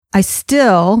I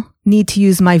still need to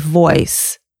use my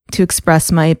voice to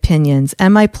express my opinions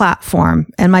and my platform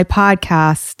and my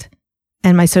podcast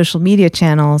and my social media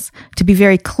channels to be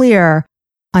very clear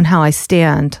on how I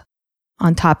stand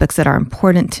on topics that are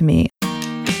important to me.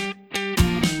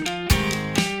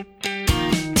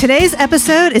 Today's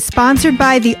episode is sponsored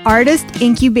by the Artist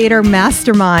Incubator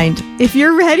Mastermind. If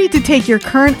you're ready to take your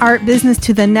current art business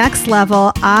to the next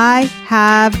level, I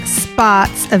have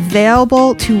spots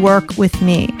available to work with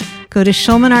me. Go to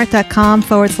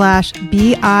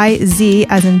schulmanart.com/BIZ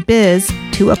as in biz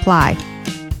to apply.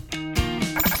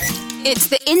 It's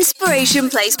the Inspiration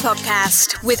Place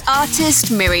podcast with artist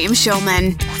Miriam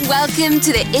Schulman. Welcome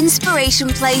to the Inspiration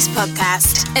Place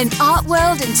podcast, an art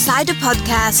world insider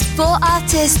podcast for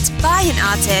artists by an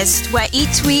artist, where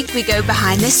each week we go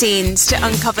behind the scenes to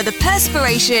uncover the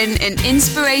perspiration and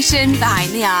inspiration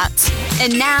behind the art.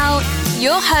 And now,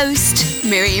 your host,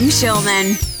 Miriam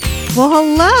Schulman. Well,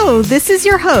 hello. This is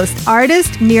your host,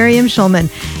 artist Miriam Schulman,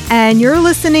 and you're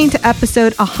listening to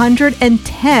episode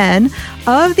 110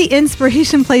 of the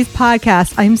Inspiration Place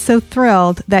podcast. I'm so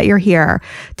thrilled that you're here.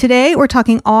 Today, we're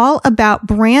talking all about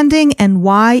branding and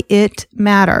why it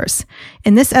matters.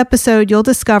 In this episode, you'll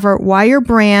discover why your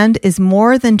brand is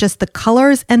more than just the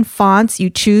colors and fonts you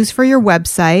choose for your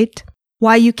website,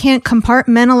 why you can't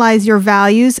compartmentalize your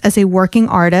values as a working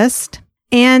artist,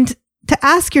 and to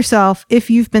ask yourself if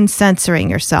you've been censoring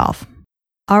yourself.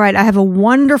 All right, I have a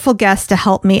wonderful guest to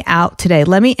help me out today.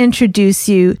 Let me introduce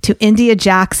you to India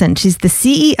Jackson. She's the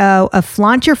CEO of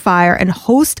Flaunt Your Fire and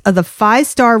host of the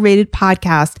 5-star rated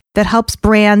podcast that helps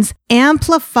brands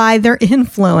amplify their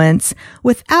influence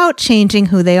without changing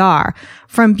who they are.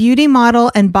 From beauty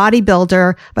model and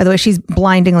bodybuilder, by the way, she's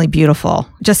blindingly beautiful,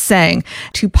 just saying,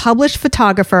 to published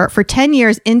photographer, for 10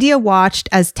 years, India watched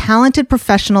as talented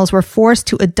professionals were forced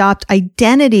to adopt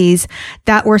identities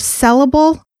that were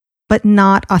sellable but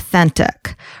not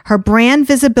authentic. Her brand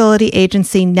visibility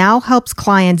agency now helps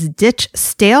clients ditch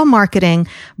stale marketing,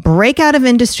 break out of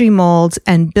industry molds,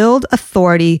 and build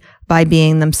authority by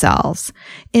being themselves.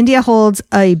 India holds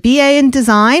a BA in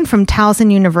design from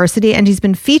Towson University, and she's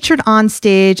been featured on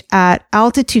stage at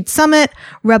Altitude Summit,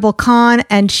 RebelCon,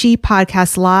 and She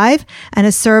Podcast Live, and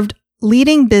has served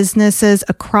leading businesses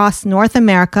across North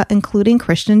America, including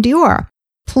Christian Dior.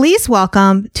 Please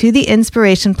welcome to the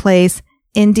Inspiration Place,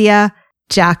 India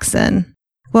Jackson.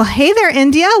 Well, hey there,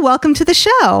 India. Welcome to the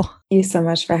show. Thank you so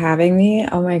much for having me.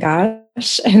 Oh my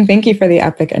gosh. And thank you for the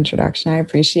epic introduction. I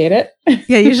appreciate it.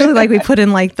 Yeah, usually we put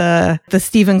in the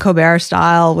Stephen Colbert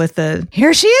style with the,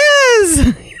 here she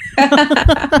is.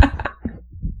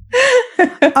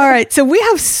 All right. So we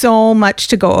have so much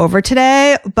to go over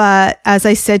today, but as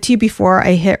I said to you before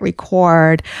I hit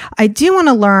record, I do want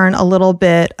to learn a little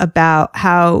bit about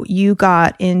how you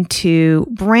got into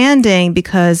branding,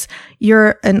 because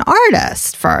you're an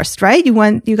artist first, right? You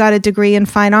got a degree in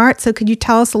fine art. So could you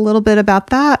tell us a little bit about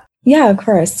that? Yeah, of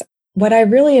course. What I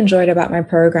really enjoyed about my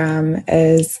program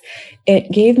is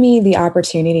it gave me the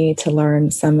opportunity to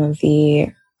learn some of the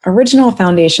original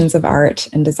foundations of art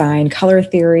and design, color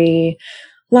theory,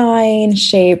 line,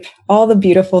 shape, all the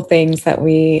beautiful things that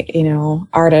we,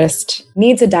 artists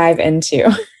need to dive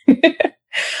into.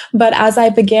 But as I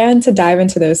began to dive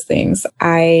into those things,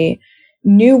 I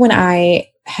knew when I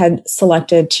had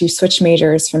selected to switch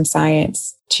majors from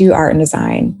science to art and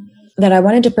design, that I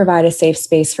wanted to provide a safe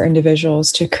space for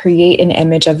individuals to create an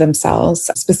image of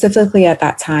themselves, specifically at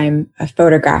that time, a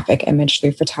photographic image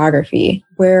through photography,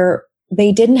 where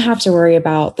they didn't have to worry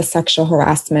about the sexual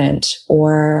harassment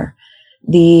or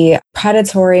the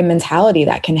predatory mentality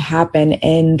that can happen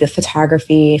in the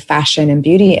photography, fashion, and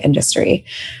beauty industry,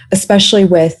 especially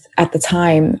with, at the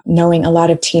time, knowing a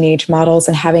lot of teenage models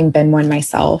and having been one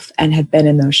myself and had been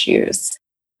in those shoes.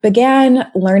 Began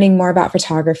learning more about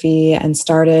photography and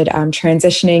started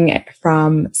transitioning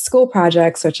from school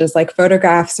projects, which is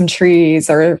photograph some trees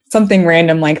or something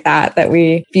random like that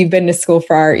if you've been to school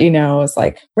for art, it's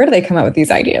where do they come up with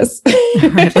these ideas? All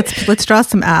right, let's draw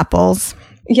some apples.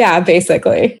 Yeah,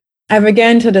 basically. I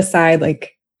began to decide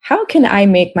how can I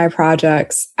make my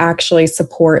projects actually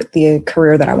support the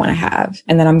career that I want to have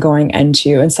and that I'm going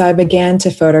into? And so I began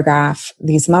to photograph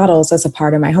these models as a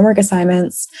part of my homework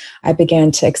assignments. I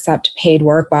began to accept paid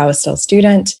work while I was still a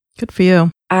student. Good for you.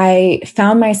 I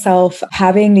found myself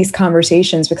having these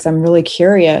conversations because I'm really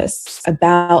curious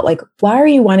about why are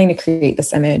you wanting to create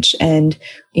this image? And,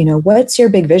 what's your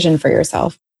big vision for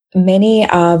yourself? Many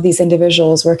of these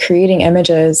individuals were creating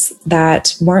images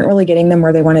that weren't really getting them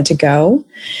where they wanted to go.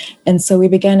 And so we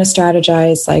began to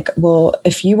strategize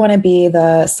if you want to be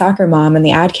the soccer mom in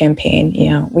the ad campaign,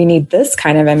 we need this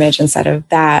kind of image instead of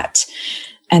that.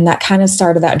 And that kind of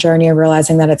started that journey of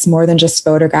realizing that it's more than just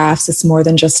photographs. It's more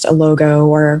than just a logo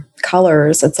or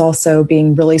colors. It's also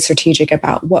being really strategic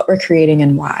about what we're creating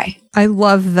and why. I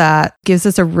love that. Gives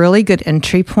us a really good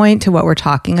entry point to what we're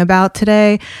talking about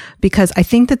today, because I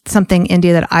think that's something,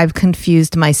 India, that I've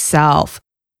confused myself.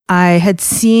 I had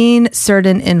seen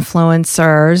certain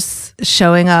influencers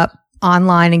showing up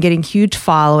online and getting huge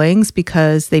followings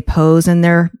because they pose in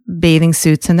their bathing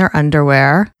suits and their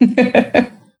underwear.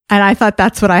 And I thought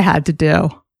that's what I had to do.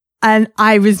 And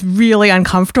I was really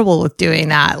uncomfortable with doing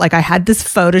that. Like, I had this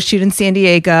photo shoot in San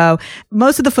Diego.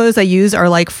 Most of the photos I use are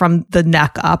like from the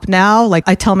neck up now. Like,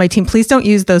 I tell my team, please don't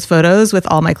use those photos with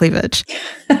all my cleavage.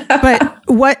 But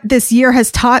what this year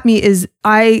has taught me is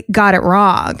I got it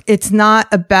wrong. It's not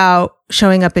about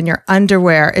showing up in your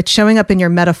underwear. It's showing up in your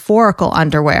metaphorical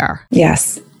underwear.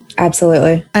 Yes.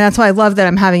 Absolutely. And that's why I love that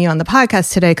I'm having you on the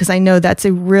podcast today, because I know that's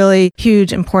a really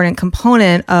huge, important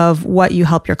component of what you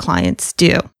help your clients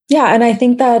do. Yeah. And I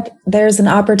think that there's an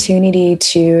opportunity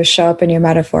to show up in your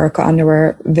metaphorical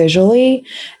underwear visually,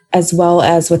 as well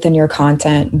as within your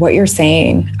content, what you're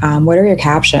saying, what are your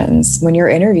captions? When you're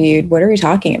interviewed, what are you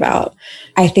talking about?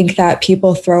 I think that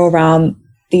people throw around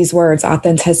these words,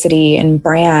 authenticity and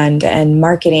brand and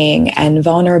marketing and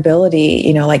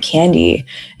vulnerability, like candy.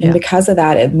 And because of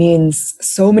that, it means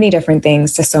so many different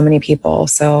things to so many people.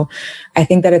 So I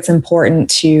think that it's important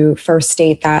to first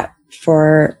state that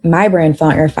for my brand,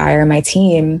 Flaunt Your Fire, and my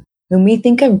team, when we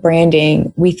think of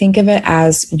branding, we think of it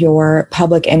as your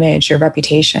public image, your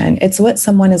reputation. It's what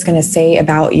someone is going to say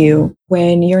about you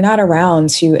when you're not around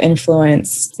to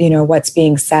influence, what's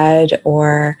being said,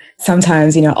 or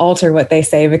sometimes, alter what they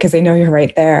say because they know you're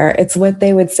right there. It's what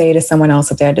they would say to someone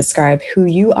else if they had to describe who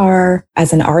you are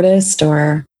as an artist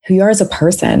or who you are as a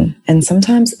person. And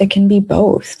sometimes it can be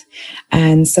both.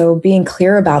 And so being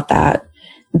clear about that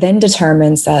then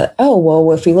determines that,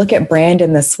 if we look at brand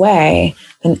in this way,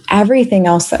 then everything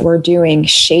else that we're doing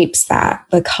shapes that.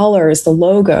 The colors, the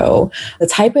logo, the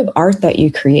type of art that you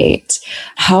create,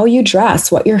 how you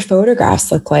dress, what your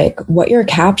photographs look like, what your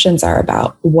captions are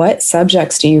about, what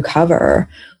subjects do you cover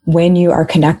when you are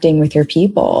connecting with your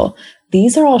people.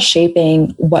 These are all shaping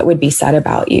what would be said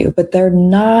about you, but they're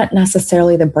not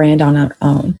necessarily the brand on its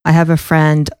own. I have a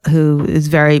friend who is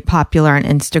very popular on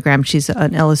Instagram. She's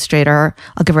an illustrator.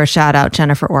 I'll give her a shout out,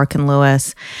 Jennifer Orkin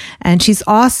Lewis. And she's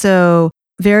also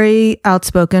very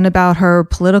outspoken about her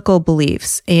political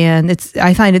beliefs. And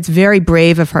I find it's very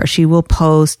brave of her. She will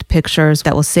post pictures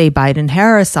that will say Biden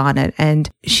Harris on it, and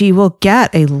she will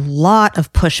get a lot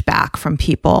of pushback from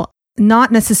people.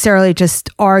 Not necessarily just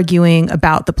arguing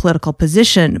about the political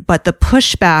position, but the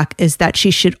pushback is that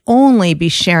she should only be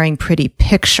sharing pretty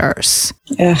pictures.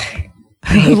 Ugh,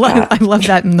 I love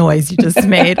that noise you just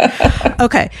made.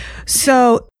 Okay.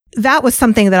 So that was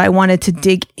something that I wanted to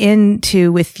dig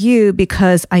into with you,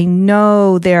 because I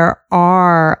know there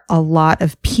are a lot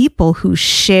of people who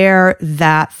share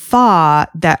that thought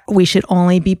that we should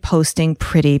only be posting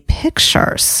pretty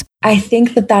pictures. I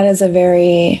think that is a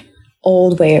very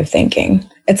old way of thinking.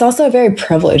 It's also a very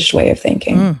privileged way of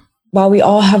thinking. While we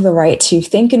all have the right to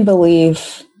think and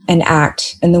believe and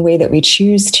act in the way that we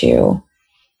choose to,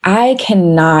 I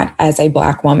cannot, as a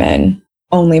Black woman,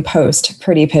 only post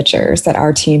pretty pictures that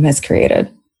our team has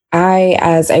created. I,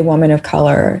 as a woman of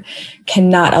color,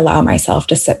 cannot allow myself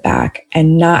to sit back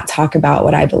and not talk about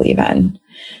what I believe in,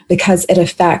 because it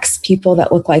affects people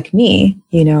that look like me,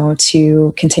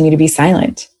 to continue to be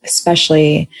silent,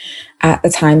 especially at the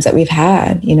times that we've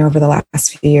had, over the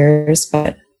last few years.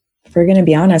 But if we're going to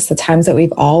be honest, the times that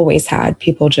we've always had,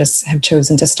 people just have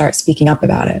chosen to start speaking up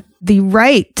about it. The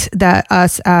right that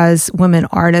us as women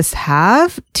artists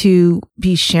have to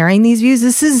be sharing these views,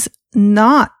 this is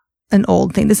not an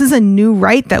old thing. This is a new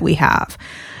right that we have.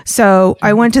 So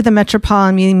I went to the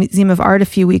Metropolitan Museum of Art a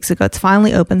few weeks ago. It's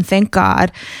finally open, thank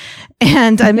God.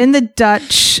 And I'm in the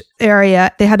Dutch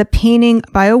area. They had a painting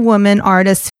by a woman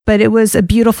artist, but it was a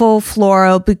beautiful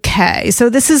floral bouquet. So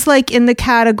this is like in the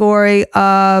category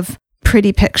of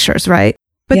pretty pictures, right?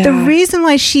 But the reason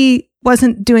why she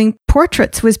wasn't doing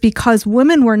portraits was because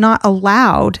women were not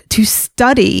allowed to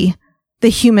study the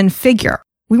human figure.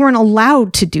 We weren't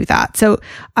allowed to do that. So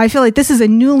I feel like this is a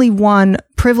newly won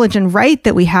privilege and right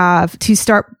that we have to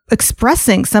start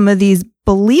expressing some of these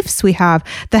beliefs we have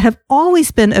that have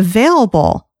always been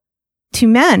available to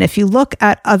men. If you look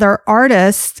at other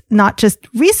artists, not just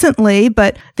recently,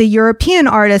 but the European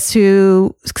artists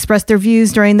who expressed their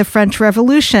views during the French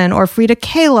Revolution, or Frida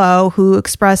Kahlo, who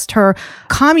expressed her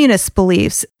communist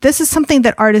beliefs. This is something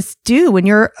that artists do. When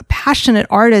you're a passionate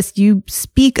artist, you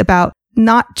speak about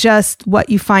not just what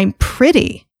you find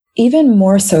pretty. even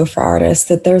more so for artists,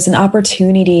 that there's an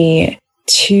opportunity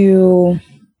to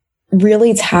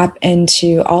really tap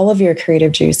into all of your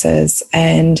creative juices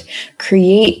and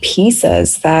create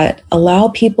pieces that allow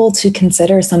people to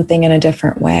consider something in a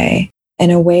different way,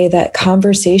 in a way that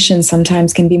conversation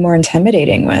sometimes can be more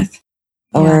intimidating with,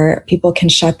 or people can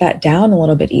shut that down a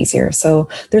little bit easier. So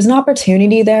there's an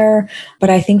opportunity there, but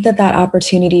I think that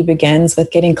opportunity begins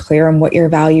with getting clear on what your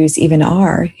values even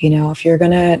are. If you're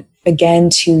going to begin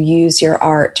to use your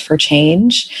art for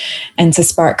change and to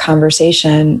spark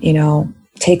conversation,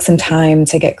 take some time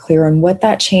to get clear on what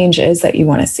that change is that you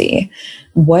want to see.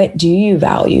 What do you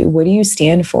value? What do you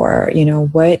stand for?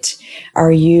 What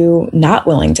are you not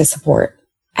willing to support?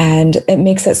 And it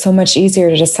makes it so much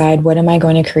easier to decide, what am I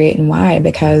going to create and why?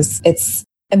 Because it's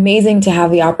amazing to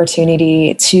have the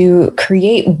opportunity to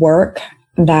create work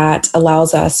that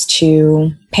allows us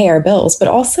to pay our bills, but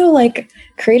also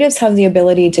creatives have the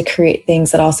ability to create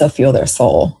things that also fuel their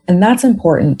soul. And that's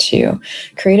important too.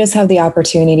 Creatives have the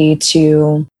opportunity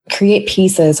to create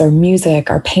pieces or music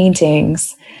or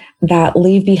paintings that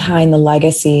leave behind the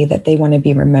legacy that they want to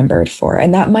be remembered for.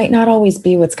 And that might not always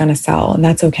be what's going to sell, and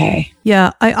that's okay.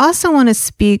 Yeah. I also want to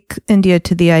speak, India,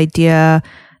 to the idea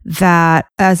that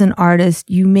as an artist,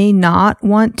 you may not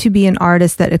want to be an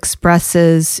artist that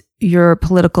expresses your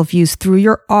political views through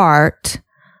your art,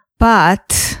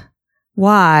 but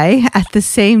why at the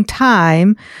same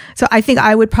time? So I think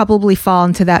I would probably fall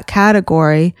into that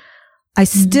category. I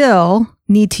still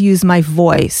need to use my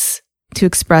voice to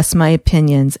express my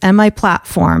opinions and my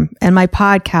platform and my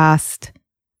podcast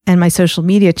and my social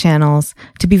media channels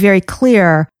to be very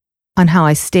clear on how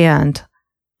I stand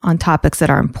on topics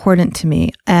that are important to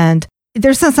me. And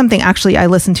there's something actually I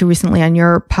listened to recently on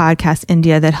your podcast,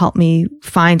 India, that helped me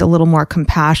find a little more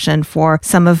compassion for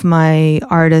some of my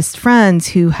artist friends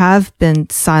who have been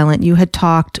silent. You had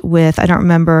talked with, I don't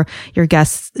remember your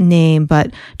guest's name,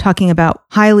 but talking about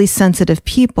highly sensitive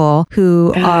people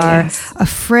who are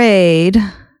afraid.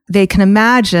 They can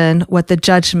imagine what the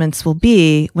judgments will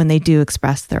be when they do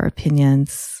express their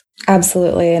opinions.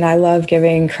 Absolutely. And I love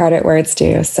giving credit where it's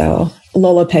due. So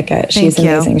Lola Pickett, she's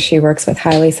amazing. She works with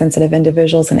highly sensitive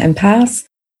individuals and empaths.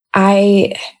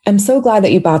 I am so glad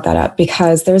that you brought that up,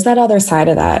 because there's that other side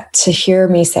of that, to hear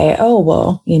me say, oh,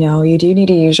 well, you do need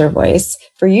to use your voice.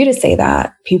 For you to say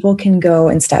that, people can go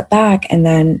and step back and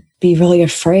then be really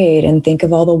afraid and think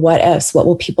of all the what ifs. What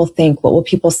will people think? What will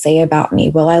people say about me?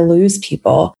 Will I lose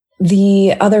people?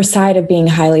 The other side of being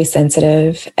highly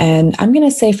sensitive, and I'm going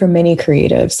to say for many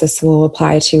creatives, this will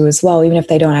apply to as well, even if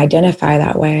they don't identify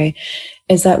that way,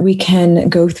 is that we can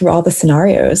go through all the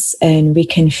scenarios and we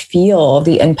can feel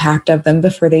the impact of them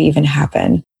before they even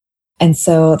happen. And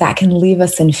so that can leave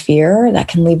us in fear, that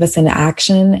can leave us in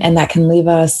action, and that can leave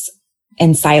us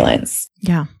in silence.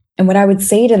 Yeah. And what I would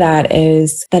say to that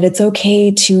is that it's okay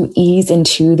to ease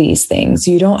into these things.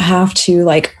 You don't have to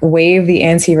wave the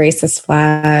anti-racist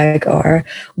flag or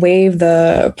wave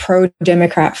the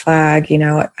pro-Democrat flag,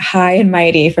 high and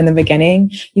mighty from the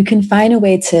beginning. You can find a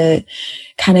way to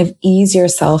kind of ease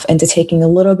yourself into taking a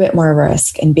little bit more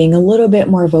risk and being a little bit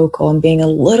more vocal and being a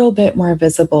little bit more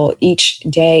visible each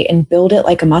day, and build it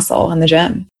like a muscle in the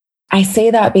gym. I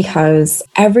say that because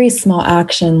every small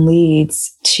action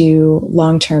leads to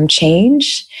long-term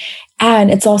change.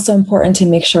 And it's also important to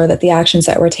make sure that the actions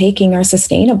that we're taking are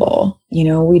sustainable.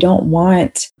 We don't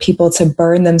want people to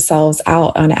burn themselves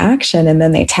out on action and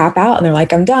then they tap out and they're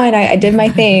like, I'm done. I did my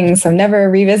thing. So I'm never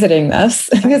revisiting this,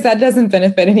 because that doesn't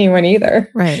benefit anyone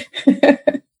either. Right.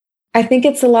 I think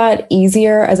it's a lot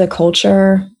easier as a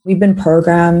culture. We've been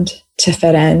programmed to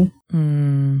fit in.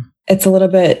 It's a little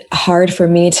bit hard for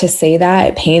me to say that.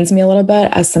 It pains me a little bit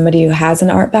as somebody who has an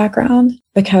art background,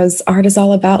 because art is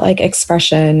all about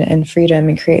expression and freedom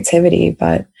and creativity.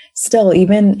 But still,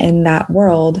 even in that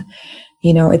world,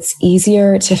 it's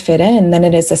easier to fit in than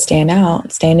it is to stand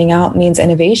out. Standing out means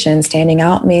innovation. Standing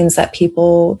out means that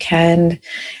people can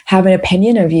have an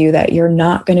opinion of you that you're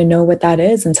not going to know what that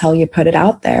is until you put it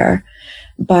out there.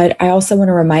 But I also want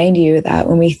to remind you that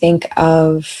when we think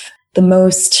of the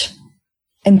most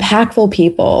impactful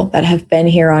people that have been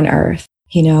here on earth,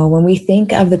 when we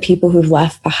think of the people who've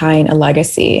left behind a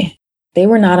legacy, they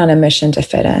were not on a mission to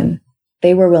fit in.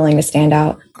 They were willing to stand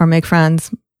out. Or make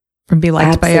friends and be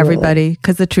liked by everybody.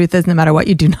 Because the truth is, no matter what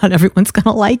you do, not everyone's going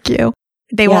to like you.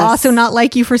 They will also not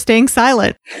like you for staying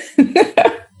silent.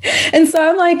 And so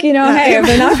I'm like, hey, if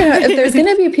they're not if there's going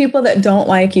to be people that don't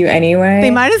like you anyway,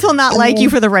 they might as well not like you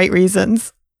for the right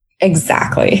reasons.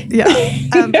 Exactly. Yeah.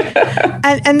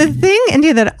 And the thing,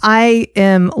 India, that I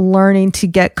am learning to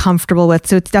get comfortable with,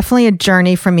 so it's definitely a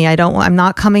journey for me. I'm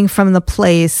not coming from the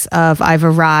place of I've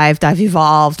arrived, I've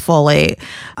evolved fully.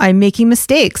 I'm making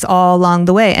mistakes all along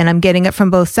the way, and I'm getting it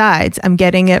from both sides. I'm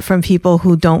getting it from people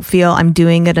who don't feel I'm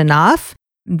doing it enough,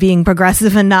 being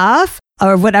progressive enough,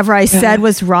 or whatever I said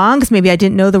was wrong because maybe I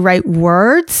didn't know the right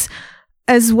words,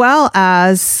 as well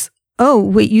as, oh,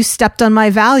 wait, you stepped on my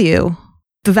value.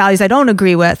 The values I don't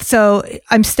agree with. So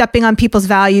I'm stepping on people's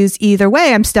values either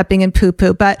way. I'm stepping in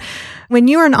poo-poo. But when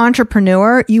you're an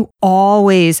entrepreneur,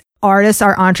 artists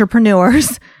are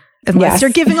entrepreneurs, unless you're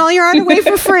giving all your art away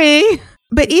for free.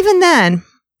 But even then,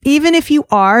 even if you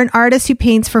are an artist who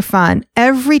paints for fun,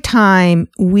 every time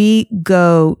we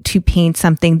go to paint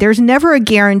something, there's never a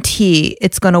guarantee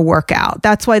it's going to work out.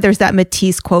 That's why there's that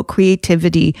Matisse quote,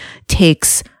 creativity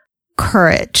takes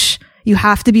courage. You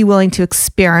have to be willing to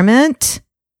experiment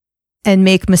and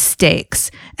make mistakes.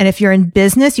 And if you're in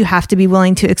business, you have to be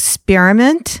willing to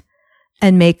experiment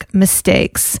and make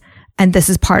mistakes. And this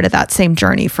is part of that same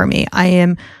journey for me. I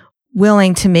am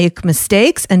willing to make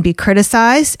mistakes and be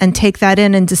criticized and take that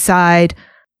in and decide,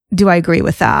 do I agree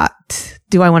with that?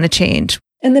 Do I want to change?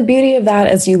 And the beauty of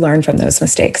that is you learn from those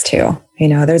mistakes too.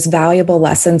 There's valuable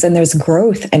lessons and there's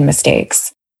growth in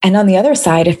mistakes. And on the other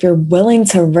side, if you're willing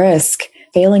to risk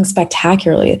failing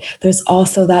spectacularly, there's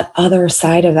also that other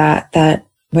side of that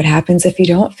what happens if you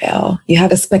don't fail? You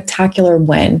have a spectacular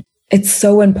win. It's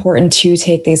so important to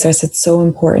take these risks. It's so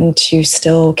important to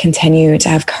still continue to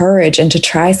have courage and to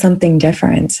try something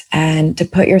different and to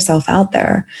put yourself out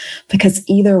there, because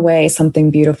either way,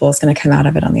 something beautiful is going to come out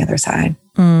of it on the other side.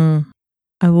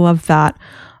 I love that.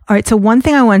 All right. So one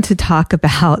thing I want to talk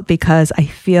about, because I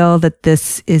feel that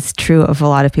this is true of a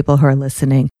lot of people who are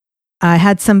listening. I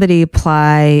had somebody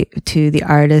apply to the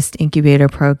Artist Incubator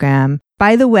Program.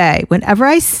 By the way, whenever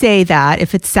I say that,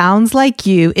 if it sounds like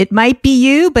you, it might be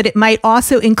you, but it might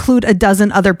also include a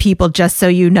dozen other people, just so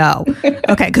you know.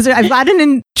 Okay. Because I've gotten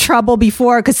in trouble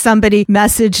before because somebody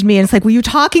messaged me and it's like, were you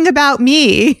talking about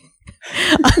me?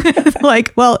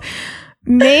 Like, well,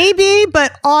 maybe,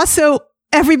 but also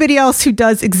everybody else who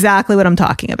does exactly what I'm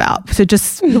talking about. So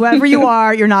just whoever you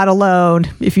are, you're not alone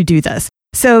if you do this.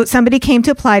 So somebody came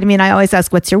to apply to me and I always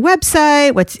ask, what's your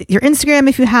website? What's your Instagram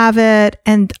if you have it?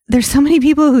 And there's so many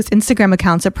people whose Instagram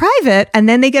accounts are private. And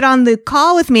then they get on the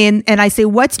call with me and I say,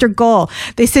 what's your goal?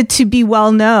 They said to be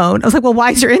well known. I was like, well,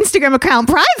 why is your Instagram account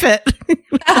private?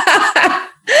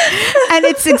 And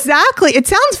it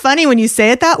sounds funny when you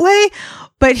say it that way.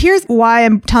 But here's why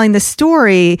I'm telling this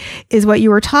story is what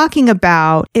you were talking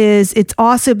about is it's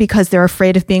also because they're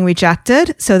afraid of being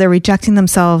rejected. So they're rejecting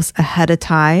themselves ahead of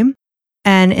time.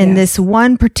 And in this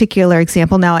one particular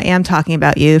example, now I am talking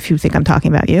about you, if you think I'm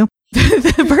talking about you,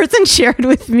 the person shared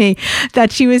with me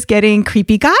that she was getting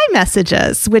creepy guy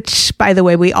messages, which, by the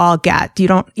way, we all get. You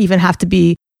don't even have to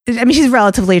be, she's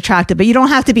relatively attractive, but you don't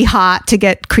have to be hot to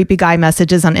get creepy guy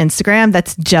messages on Instagram.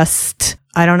 That's just,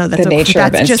 I don't know,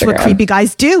 that's just what creepy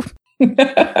guys do.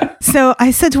 So I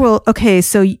said to her, well, okay,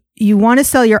 so you want to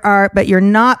sell your art, but you're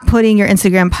not putting your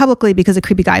Instagram publicly because of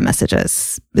creepy guy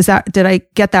messages. Did I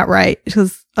get that right? She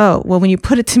goes, oh, well, when you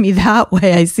put it to me that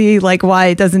way, I see like why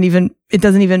it doesn't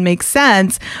even make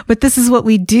sense, but this is what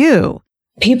we do.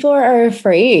 People are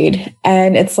afraid.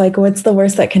 And it's like, what's the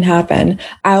worst that can happen?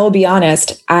 I will be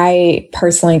honest. I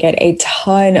personally get a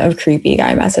ton of creepy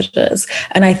guy messages.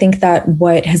 And I think that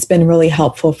what has been really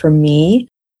helpful for me,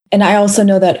 and I also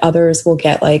know that others will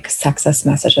get like sexist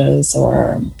messages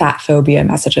or fat phobia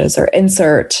messages or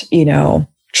insert,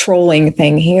 trolling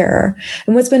thing here.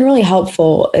 And what's been really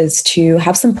helpful is to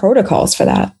have some protocols for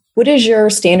that. What is your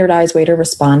standardized way to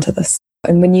respond to this?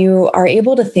 And when you are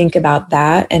able to think about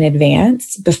that in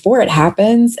advance before it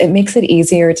happens, it makes it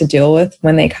easier to deal with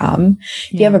when they come.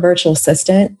 If you have a virtual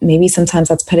assistant, maybe sometimes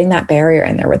that's putting that barrier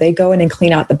in there where they go in and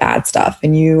clean out the bad stuff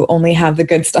and you only have the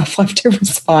good stuff left to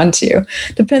respond to.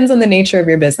 Depends on the nature of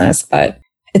your business, but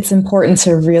it's important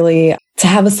to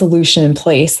have a solution in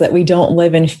place so that we don't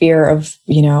live in fear of,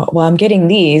 well, I'm getting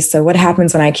these. So what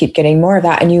happens when I keep getting more of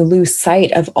that? And you lose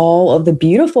sight of all of the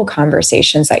beautiful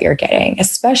conversations that you're getting,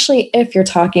 especially if you're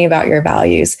talking about your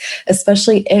values,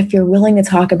 especially if you're willing to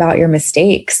talk about your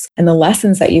mistakes and the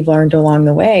lessons that you've learned along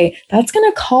the way. That's going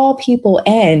to call people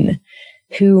in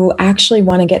who actually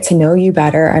want to get to know you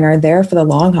better and are there for the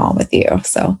long haul with you.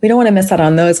 So we don't want to miss out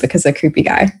on those because of creepy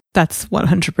guy. That's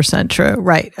 100% true.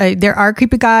 Right. There are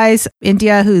creepy guys.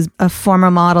 India, who's a former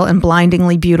model and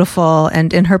blindingly beautiful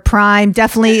and in her prime,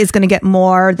 definitely is going to get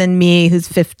more than me, who's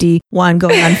 51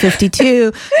 going on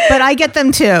 52. But I get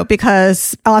them too,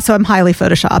 because also I'm highly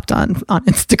photoshopped on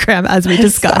Instagram, as we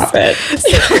discussed. Stop it.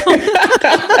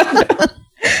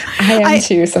 I am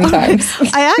too sometimes.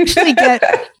 I actually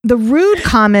get the rude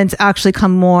comments actually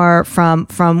come more from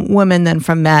women than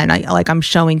from men. I'm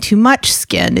showing too much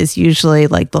skin is usually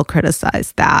like they'll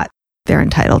criticize that. They're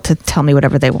entitled to tell me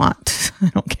whatever they want. I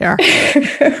don't care.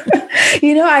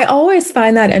 I always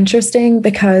find that interesting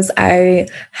because I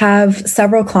have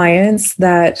several clients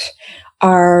that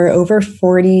are over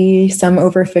 40, some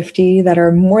over 50, that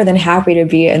are more than happy to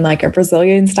be in like a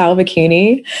Brazilian style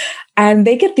bikini. And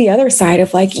they get the other side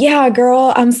of like, yeah,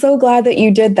 girl, I'm so glad that you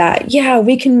did that. Yeah,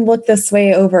 we can look this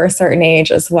way over a certain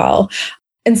age as well.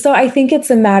 And so I think it's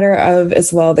a matter of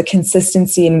as well the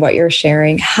consistency in what you're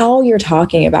sharing, how you're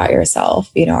talking about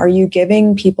yourself. Are you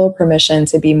giving people permission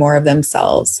to be more of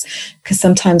themselves? Because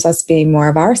sometimes us being more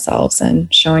of ourselves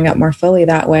and showing up more fully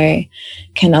that way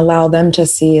can allow them to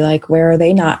see like, where are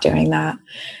they not doing that?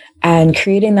 And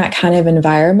creating that kind of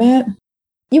environment.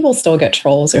 You will still get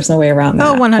trolls. There's no way around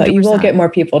that. 100%. But you will get more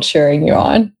people cheering you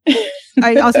on.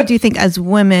 I also do think as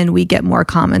women, we get more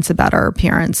comments about our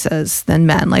appearances than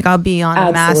men. Like I'll be on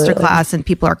a masterclass and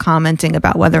people are commenting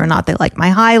about whether or not they like my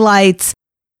highlights.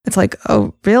 It's like,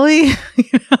 oh, really?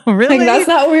 Really? Like, that's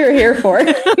not what we were here for.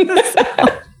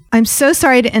 I'm so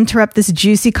sorry to interrupt this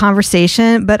juicy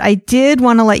conversation, but I did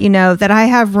want to let you know that I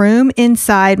have room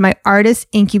inside my Artist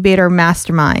Incubator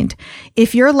Mastermind.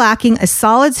 If you're lacking a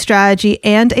solid strategy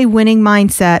and a winning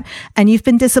mindset, and you've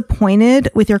been disappointed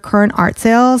with your current art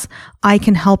sales, I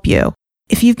can help you.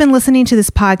 If you've been listening to this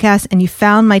podcast and you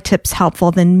found my tips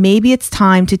helpful, then maybe it's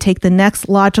time to take the next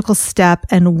logical step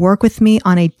and work with me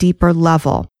on a deeper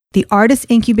level. The Artist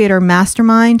Incubator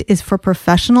Mastermind is for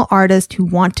professional artists who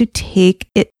want to take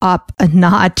it up a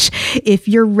notch. If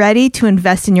you're ready to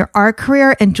invest in your art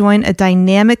career and join a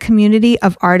dynamic community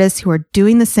of artists who are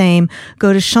doing the same,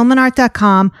 go to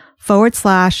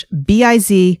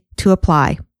schulmanart.com/BIZ to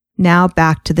apply. Now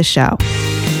back to the show.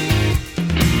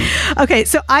 Okay,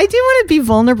 so I do want to be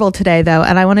vulnerable today, though,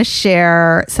 and I want to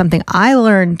share something I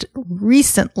learned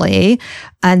recently.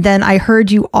 And then I heard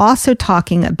you also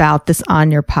talking about this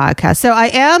on your podcast. So I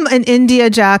am an India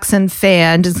Jackson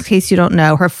fan, just in case you don't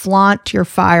know. Her Flaunt Your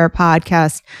Fire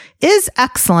podcast is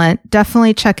excellent.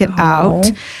 Definitely check it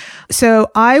out. So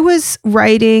I was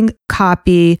writing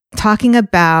copy talking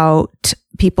about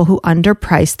people who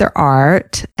underprice their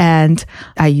art. And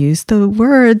I used the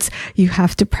words, you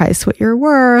have to price what you're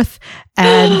worth.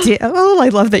 And I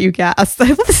love that you gasped.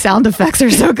 The sound effects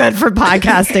are so good for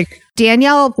podcasting.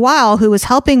 Danielle Weil, who was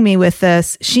helping me with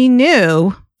this, she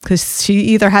knew, because she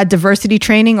either had diversity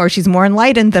training or she's more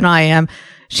enlightened than I am.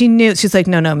 She knew, she's like,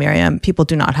 no, Miriam, people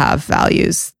do not have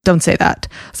values. Don't say that.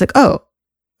 I was like, oh,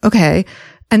 okay.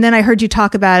 And then I heard you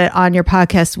talk about it on your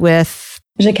podcast with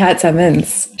Jacquette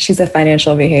Simmons. She's a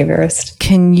financial behaviorist.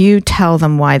 Can you tell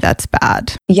them why that's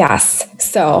bad? Yes.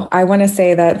 So I want to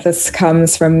say that this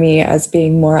comes from me as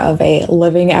being more of a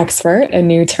living expert, a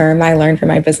new term I learned from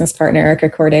my business partner, Erica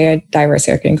Corday, a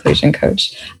diversity and inclusion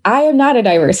coach. I am not a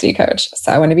diversity coach,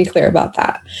 so I want to be clear about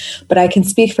that. But I can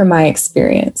speak from my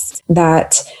experience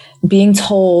that being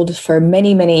told for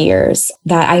many, many years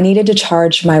that I needed to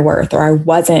charge my worth or I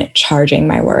wasn't charging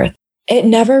my worth, it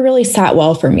never really sat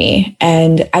well for me.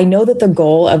 And I know that the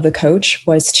goal of the coach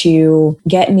was to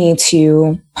get me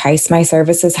to price my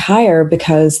services higher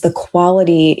because the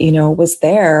quality, was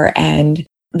there and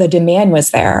the demand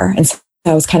was there. And so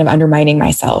I was kind of undermining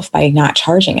myself by not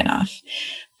charging enough.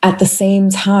 At the same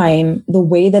time, the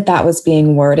way that that was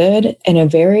being worded in a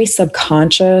very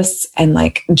subconscious and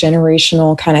like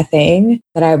generational kind of thing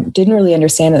that I didn't really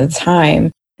understand at the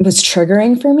time was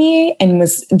triggering for me and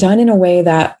was done in a way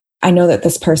that I know that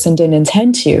this person didn't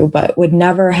intend to, but would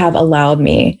never have allowed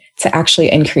me to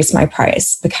actually increase my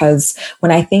price. Because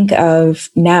when I think of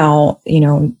now,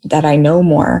 that I know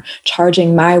more,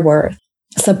 charging my worth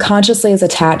subconsciously is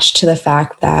attached to the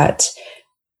fact that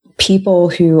people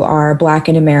who are Black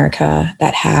in America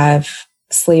that have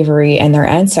slavery in their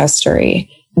ancestry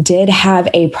did have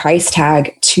a price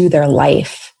tag to their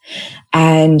life.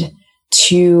 And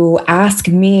to ask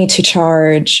me to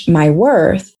charge my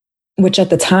worth, which at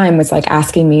the time was like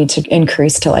asking me to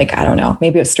increase to like, I don't know,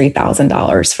 maybe it was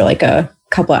 $3,000 for like a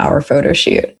couple hour photo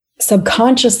shoot.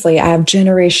 Subconsciously, I have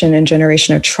generation and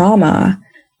generation of trauma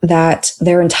that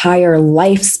their entire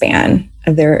lifespan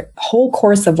of their whole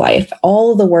course of life,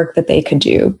 all of the work that they could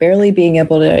do, barely being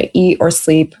able to eat or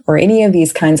sleep or any of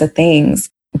these kinds of things,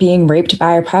 being raped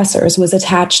by oppressors, was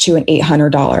attached to an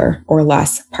 $800 or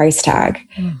less price tag.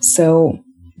 So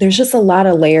there's just a lot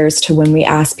of layers to when we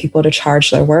ask people to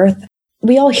charge their worth.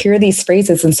 We all hear these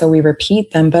phrases and so we repeat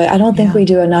them, but I don't think we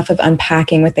do enough of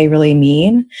unpacking what they really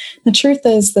mean. The truth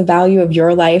is the value of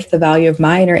your life, the value of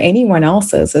mine or anyone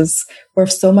else's is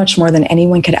worth so much more than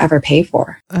anyone could ever pay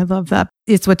for. I love that.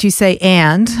 It's what you say.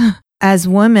 And as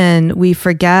women, we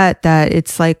forget that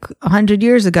it's like 100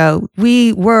 years ago,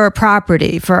 we were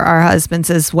property for our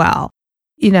husbands as well.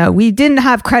 You know, we didn't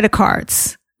have credit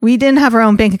cards. We didn't have our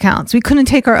own bank accounts. We couldn't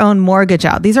take our own mortgage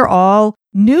out. These are all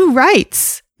new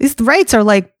rights. These rights are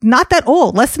like not that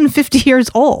old, less than 50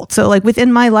 years old. So like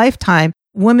within my lifetime,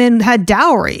 women had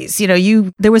dowries. You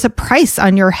know, there was a price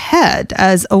on your head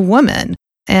as a woman.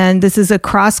 And this is a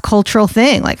cross-cultural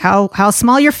thing, like how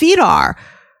small your feet are.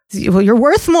 Well, you're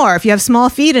worth more if you have small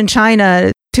feet in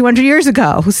China 200 years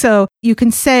ago. So you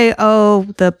can say, oh,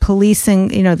 the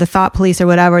policing, you know, the thought police or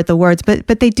whatever, the words, but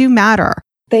they do matter.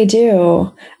 They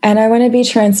do. And I want to be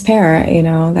transparent, you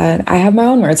know, that I have my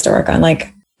own words to work on.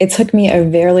 Like, it took me a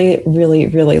very, really,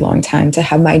 really long time to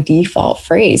have my default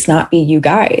phrase not be you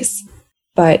guys.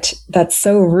 But that's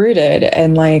so rooted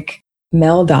in like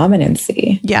male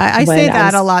dominancy. Yeah, I say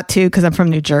that a lot too, because I'm from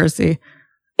New Jersey.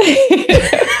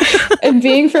 And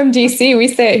being from DC, we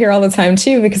say it here all the time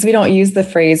too, because we don't use the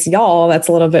phrase y'all. That's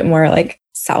a little bit more like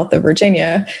south of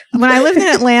Virginia. When I lived in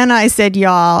Atlanta, I said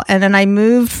y'all. And then I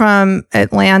moved from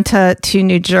Atlanta to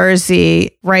New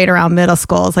Jersey right around middle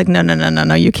school. It's like,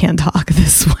 no, you can't talk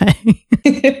this way.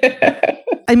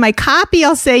 In my copy,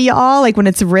 I'll say y'all, like when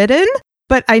it's written.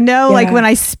 But I know, like when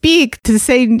I speak, to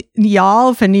say y'all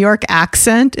with a New York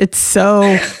accent, it's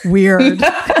so weird.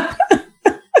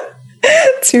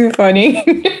 Too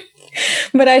funny.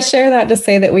 But I share that to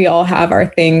say that we all have our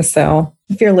things. So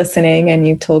if you're listening and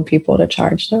you've told people to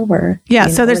charge their worth. Yeah.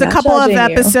 So there's a couple of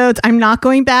episodes. I'm not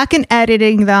going back and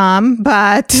editing them,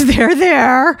 but they're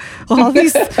there. All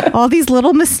these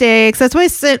little mistakes. That's why I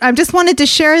said, I just wanted to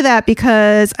share that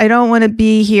because I don't want to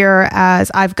be here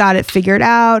as I've got it figured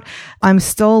out. I'm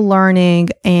still learning,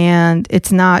 and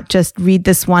it's not just read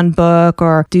this one book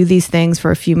or do these things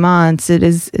for a few months.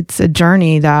 It's a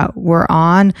journey that we're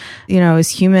on, you know, as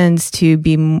humans, to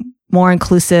be more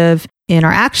inclusive in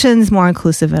our actions, more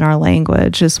inclusive in our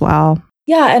language as well.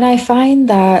 Yeah. And I find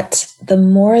that the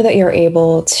more that you're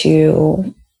able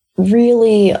to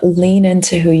really lean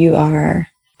into who you are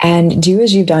and do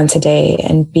as you've done today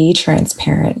and be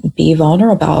transparent, be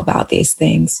vulnerable about these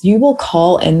things, you will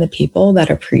call in the people that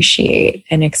appreciate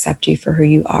and accept you for who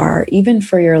you are, even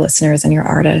for your listeners and your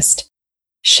artist.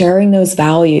 Sharing those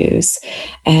values,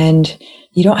 and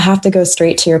you don't have to go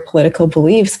straight to your political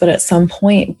beliefs, but at some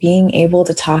point being able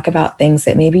to talk about things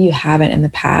that maybe you haven't in the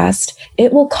past,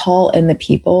 it will call in the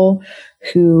people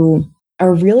who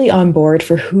are really on board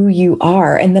for who you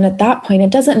are. And then at that point,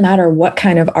 it doesn't matter what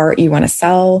kind of art you want to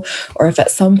sell, or if at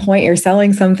some point you're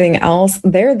selling something else,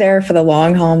 they're there for the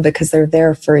long haul because they're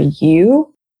there for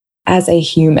you as a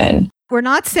human. We're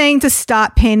not saying to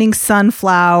stop painting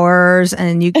sunflowers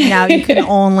and you can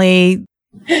only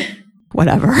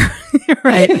whatever.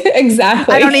 Right.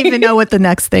 Exactly. I don't even know what the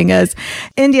next thing is.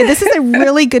 India, this is a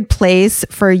really good place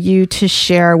for you to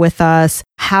share with us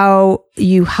how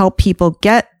you help people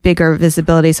get bigger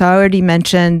visibility. So I already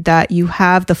mentioned that you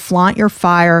have the Flaunt Your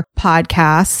Fire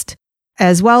podcast,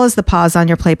 as well as the Pause on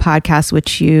Your Play podcast,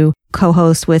 which you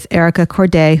co-host with Erica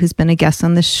Corday, who's been a guest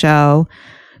on the show.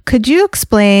 Could you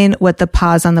explain what the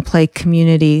Pause on the Play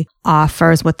community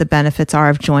offers, what the benefits are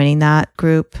of joining that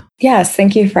group? Yes,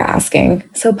 thank you for asking.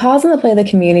 So Pause on the Play, the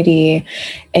community,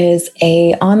 is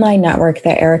an online network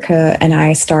that Erica and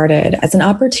I started as an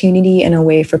opportunity and a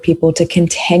way for people to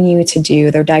continue to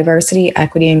do their diversity,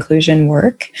 equity, inclusion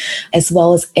work, as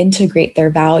well as integrate their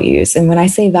values. And when I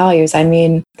say values, I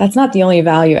mean, that's not the only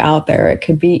value out there. It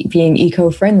could be being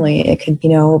eco-friendly. It could,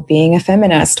 being a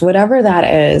feminist, whatever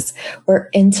that is. We're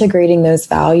integrating those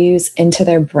values into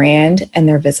their brand and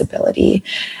their visibility.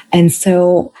 And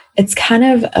so it's kind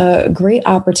of a great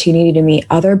opportunity to meet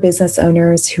other business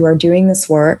owners who are doing this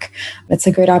work. It's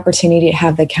a great opportunity to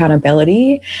have the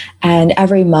accountability. And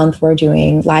every month we're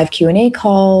doing live Q&A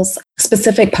calls,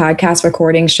 specific podcast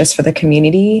recordings just for the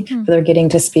community. They're getting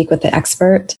to speak with the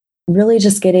expert. Really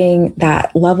just getting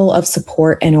that level of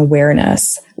support and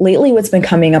awareness. Lately, what's been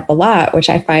coming up a lot, which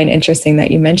I find interesting that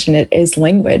you mentioned it, is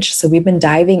language. So we've been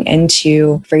diving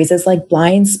into phrases like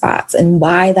blind spots and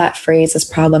why that phrase is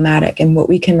problematic and what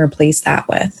we can replace that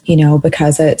with,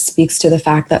 because it speaks to the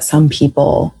fact that some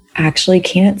people actually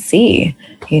can't see,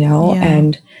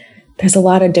 and there's a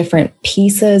lot of different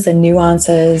pieces and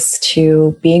nuances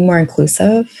to being more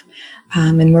inclusive.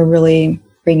 And we're really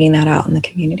bringing that out in the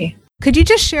community. Could you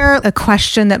just share a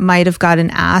question that might have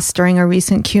gotten asked during a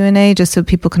recent Q&A, just so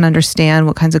people can understand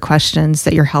what kinds of questions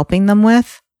that you're helping them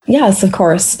with? Yes, of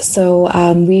course.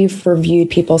 So we've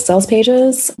reviewed people's sales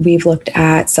pages. We've looked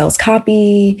at sales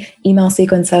copy, email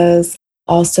sequences,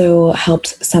 also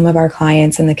helped some of our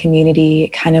clients in the community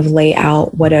kind of lay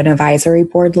out what an advisory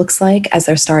board looks like as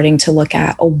they're starting to look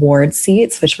at award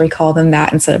seats, which we call them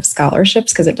that instead of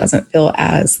scholarships because it doesn't feel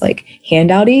as like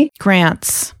handouty.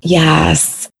 Grants.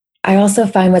 Yes. I also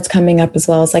find what's coming up as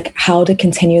well is like how to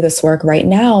continue this work right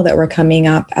now that we're coming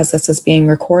up as this is being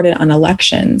recorded on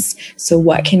elections. So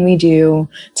what can we do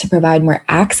to provide more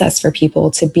access for people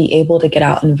to be able to get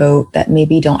out and vote that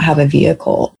maybe don't have a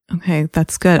vehicle? Okay,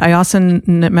 that's good. I also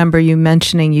remember you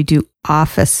mentioning you do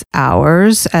office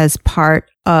hours as part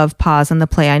of Pause on the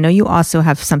Play. I know you also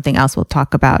have something else we'll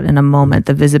talk about in a moment,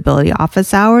 the visibility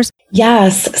office hours.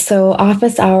 Yes. So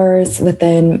office hours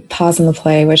within Pause on the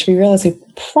Play, which we realize we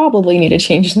probably need to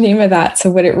change the name of that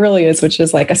to what it really is, which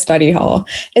is like a study hall.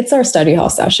 It's our study hall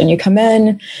session. You come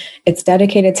in, it's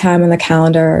dedicated time on the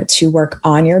calendar to work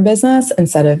on your business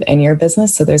instead of in your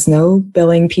business. So there's no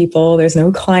billing people, there's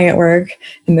no client work.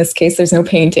 In this case, there's no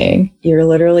painting. You're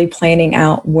literally planning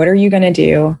out what are you going to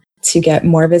do to get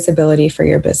more visibility for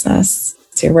your business.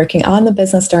 So you're working on the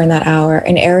business during that hour,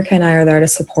 and Erica and I are there to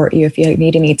support you. If you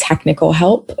need any technical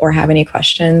help or have any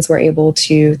questions, we're able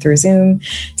to, through Zoom,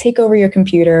 take over your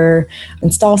computer,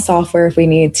 install software if we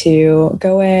need to,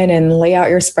 go in and lay out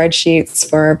your spreadsheets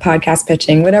for podcast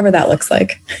pitching, whatever that looks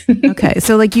like. Okay.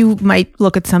 So like you might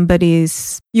look at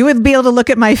you would be able to look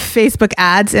at my Facebook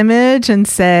ads image and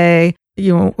say,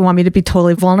 you want me to be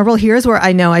totally vulnerable? Here's where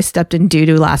I know I stepped in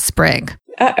doo-doo last spring.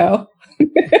 Uh-oh.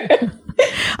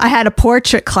 I had a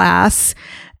portrait class,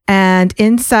 and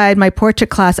inside my portrait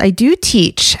class, I do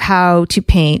teach how to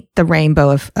paint the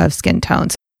rainbow of skin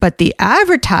tones. But the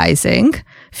advertising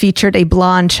featured a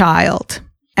blonde child.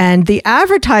 And the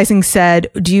advertising said,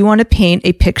 do you want to paint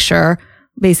a picture?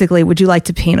 Basically, would you like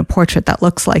to paint a portrait that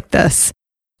looks like this?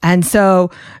 And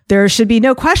so there should be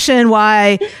no question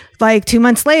why, like 2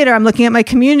 months later, I'm looking at my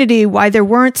community, why there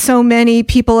weren't so many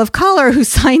people of color who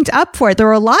signed up for it. There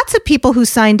were lots of people who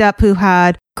signed up who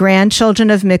had grandchildren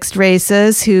of mixed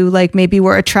races who like maybe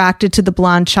were attracted to the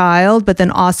blonde child, but then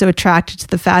also attracted to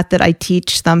the fact that I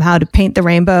teach them how to paint the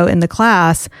rainbow in the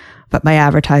class. But my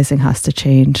advertising has to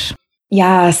change.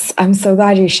 Yes, I'm so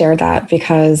glad you shared that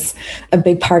because a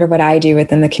big part of what I do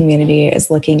within the community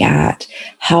is looking at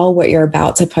how what you're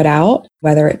about to put out,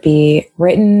 whether it be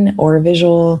written or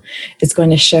visual, is going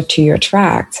to shift who you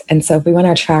attract. And so if we want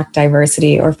to attract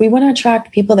diversity or if we want to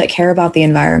attract people that care about the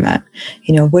environment,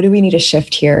 what do we need to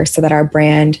shift here so that our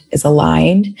brand is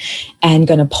aligned and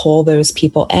going to pull those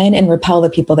people in and repel the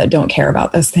people that don't care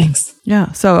about those things?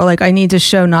 Yeah. So like I need to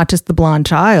show not just the blonde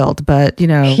child, but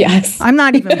yes. I'm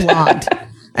not even blonde.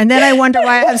 And then I wonder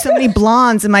why I have so many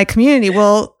blondes in my community.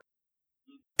 Well,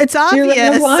 it's obvious.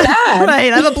 You're a blonde ad.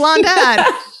 Right. I'm a blonde ad.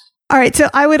 All right. So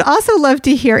I would also love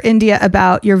to hear, India,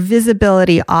 about your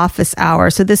visibility office hour.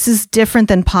 So this is different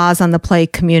than Pause on the Play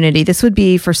community. This would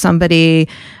be for somebody,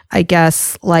 I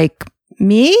guess, like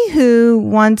me who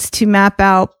wants to map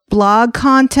out blog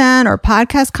content or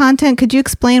podcast content. Could you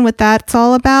explain what that's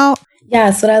all about?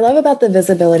 Yes, what I love about the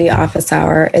Visibility Office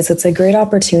Hour is it's a great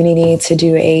opportunity to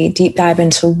do a deep dive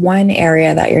into one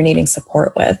area that you're needing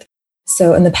support with.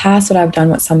 So in the past, what I've done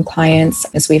with some clients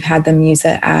is we've had them use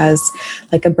it as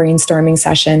like a brainstorming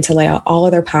session to lay out all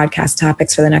of their podcast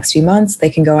topics for the next few months. They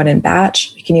can go out in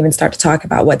batch. We can even start to talk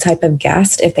about what type of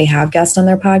guest, if they have guests on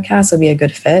their podcast, would be a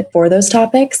good fit for those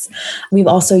topics. We've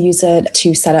also used it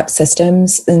to set up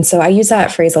systems. And so I use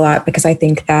that phrase a lot because I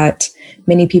think that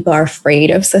many people are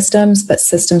afraid of systems, but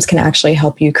systems can actually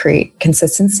help you create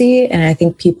consistency. And I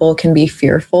think people can be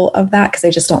fearful of that because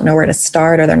they just don't know where to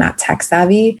start or they're not tech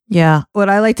savvy. Yeah. What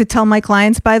I like to tell my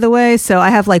clients, by the way, so I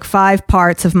have like 5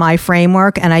 parts of my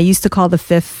framework, and I used to call the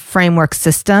 5th framework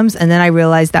systems. And then I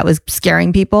realized that was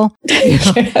scaring people.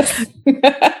 Yes.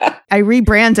 I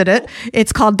rebranded it.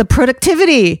 It's called the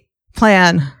productivity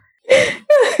plan.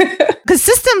 Because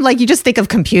system, like you just think of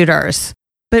computers.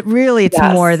 But really, it's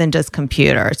more than just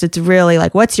computers. It's really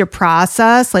like, what's your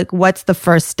process? Like, what's the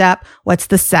first step? What's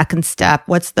the second step?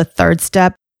 What's the third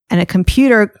step? And a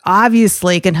computer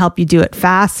obviously can help you do it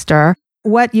faster.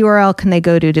 What URL can they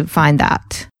go to find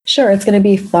that? Sure. It's going to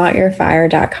be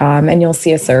flauntyourfire.com and you'll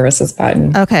see a services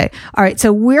button. Okay. All right.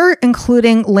 So we're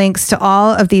including links to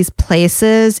all of these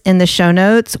places in the show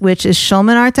notes, which is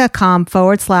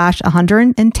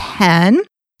schulmanart.com/110.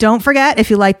 Don't forget,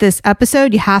 if you like this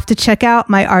episode, you have to check out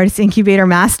my Artist Incubator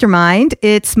Mastermind.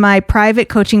 It's my private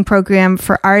coaching program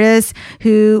for artists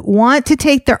who want to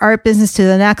take their art business to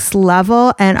the next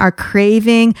level and are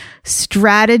craving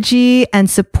strategy and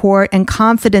support and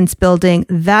confidence building.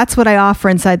 That's what I offer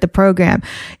inside the program.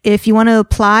 If you want to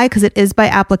apply, because it is by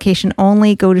application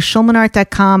only, go to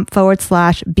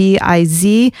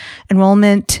schulmanart.com/BIZ.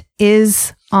 Enrollment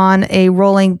is on a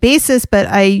rolling basis, but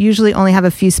I usually only have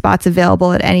a few spots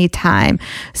available at any time.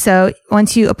 So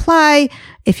once you apply,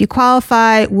 if you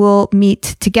qualify, we'll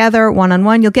meet together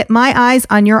one-on-one. You'll get my eyes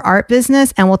on your art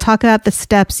business and we'll talk about the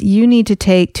steps you need to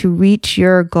take to reach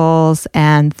your goals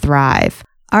and thrive.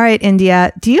 All right,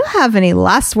 India, do you have any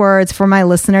last words for my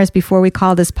listeners before we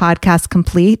call this podcast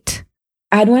complete?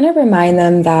 I'd want to remind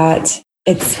them that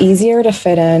it's easier to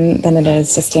fit in than it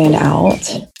is to stand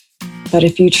out. But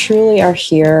if you truly are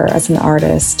here as an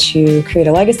artist to create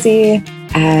a legacy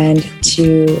and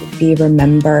to be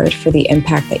remembered for the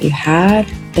impact that you had,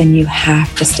 then you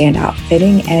have to stand out.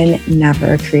 Fitting in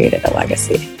never created a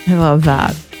legacy. I love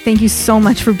that. Thank you so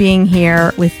much for being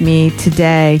here with me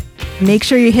today. Make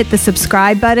sure you hit the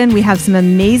subscribe button. We have some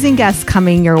amazing guests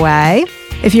coming your way.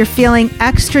 If you're feeling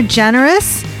extra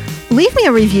generous, leave me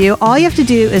a review. All you have to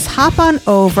do is hop on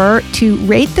over to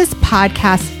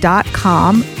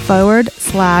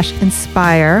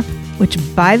ratethispodcast.com/inspire,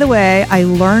 which, by the way, I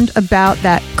learned about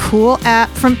that cool app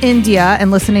from India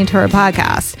and listening to her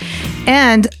podcast.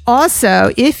 And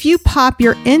also, if you pop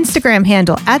your Instagram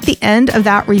handle at the end of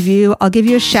that review, I'll give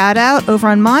you a shout out over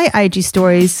on my IG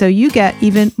stories so you get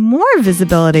even more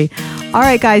visibility. All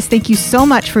right, guys, thank you so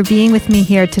much for being with me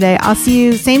here today. I'll see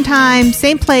you same time,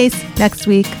 same place next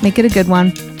week. Make it a good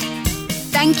one.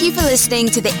 Thank you for listening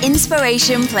to the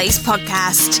Inspiration Place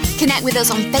podcast. Connect with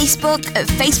us on Facebook at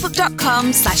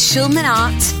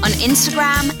facebook.com/SchulmanArt, on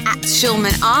Instagram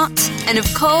 @SchulmanArt, and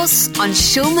of course on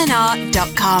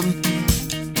schulmanart.com.